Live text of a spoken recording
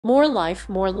More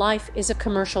Life is a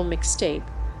commercial mixtape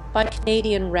by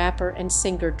Canadian rapper and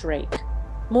singer Drake.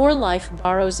 More Life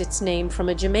borrows its name from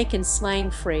a Jamaican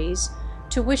slang phrase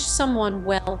to wish someone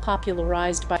well,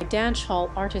 popularized by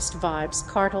dancehall artist Vybz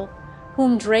Kartel,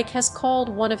 whom Drake has called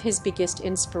one of his biggest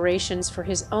inspirations for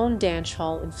his own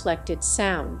dancehall-inflected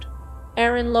sound.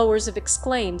 Aaron Lowers of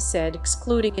Exclaim said,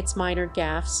 excluding its minor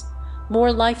gaffes,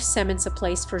 More Life cements a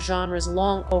place for genres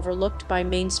long overlooked by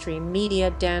mainstream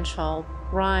media: dancehall,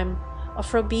 grime,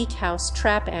 Afrobeat, house,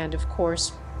 trap, and, of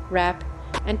course, rap,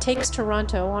 and takes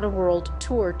Toronto on a world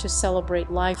tour to celebrate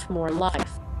life. More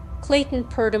Life. Clayton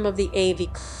Purdom of the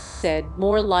AV said,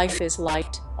 More Life is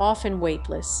light, often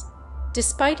weightless.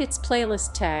 Despite its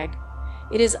playlist tag,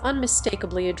 it is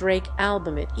unmistakably a Drake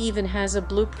album. It even has a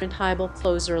blueprint Bible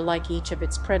closer like each of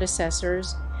its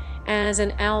predecessors. As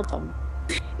an album,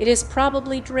 it is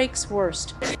probably Drake's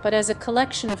worst, but as a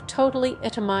collection of totally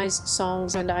atomized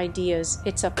songs and ideas,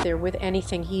 it's up there with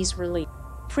anything he's released.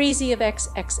 Preezy of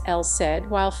XXL said,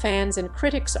 while fans and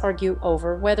critics argue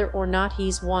over whether or not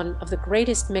he's one of the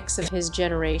greatest mix of his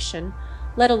generation,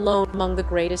 let alone among the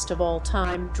greatest of all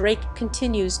time, Drake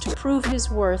continues to prove his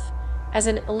worth as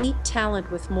an elite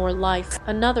talent with More Life,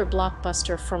 another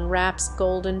blockbuster from rap's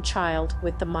golden child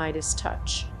with the Midas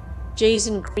touch.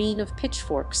 Jason Green of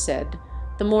Pitchfork said,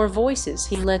 the more voices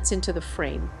he lets into the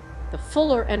frame, the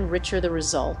fuller and richer the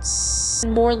results.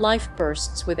 More Life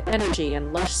bursts with energy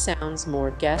and lush sounds,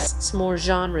 more guests, more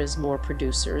genres, more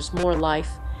producers. More Life,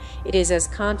 it is as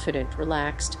confident,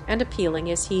 relaxed, and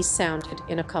appealing as he's sounded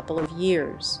in a couple of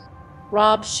years.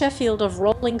 Rob Sheffield of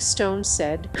Rolling Stone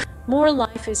said, More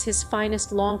Life is his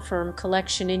finest long-form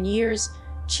collection in years,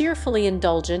 cheerfully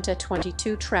indulgent at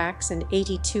 22 tracks and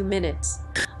 82 minutes,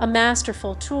 a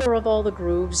masterful tour of all the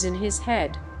grooves in his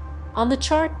head. On the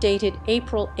chart dated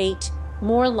April 8,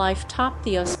 More Life topped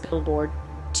the US Billboard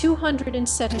 200 and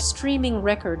set a streaming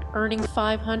record, earning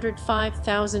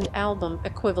 505,000 album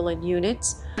equivalent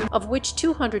units, of which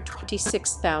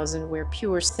 226,000 were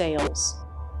pure sales.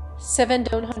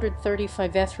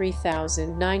 735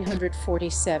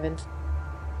 3,947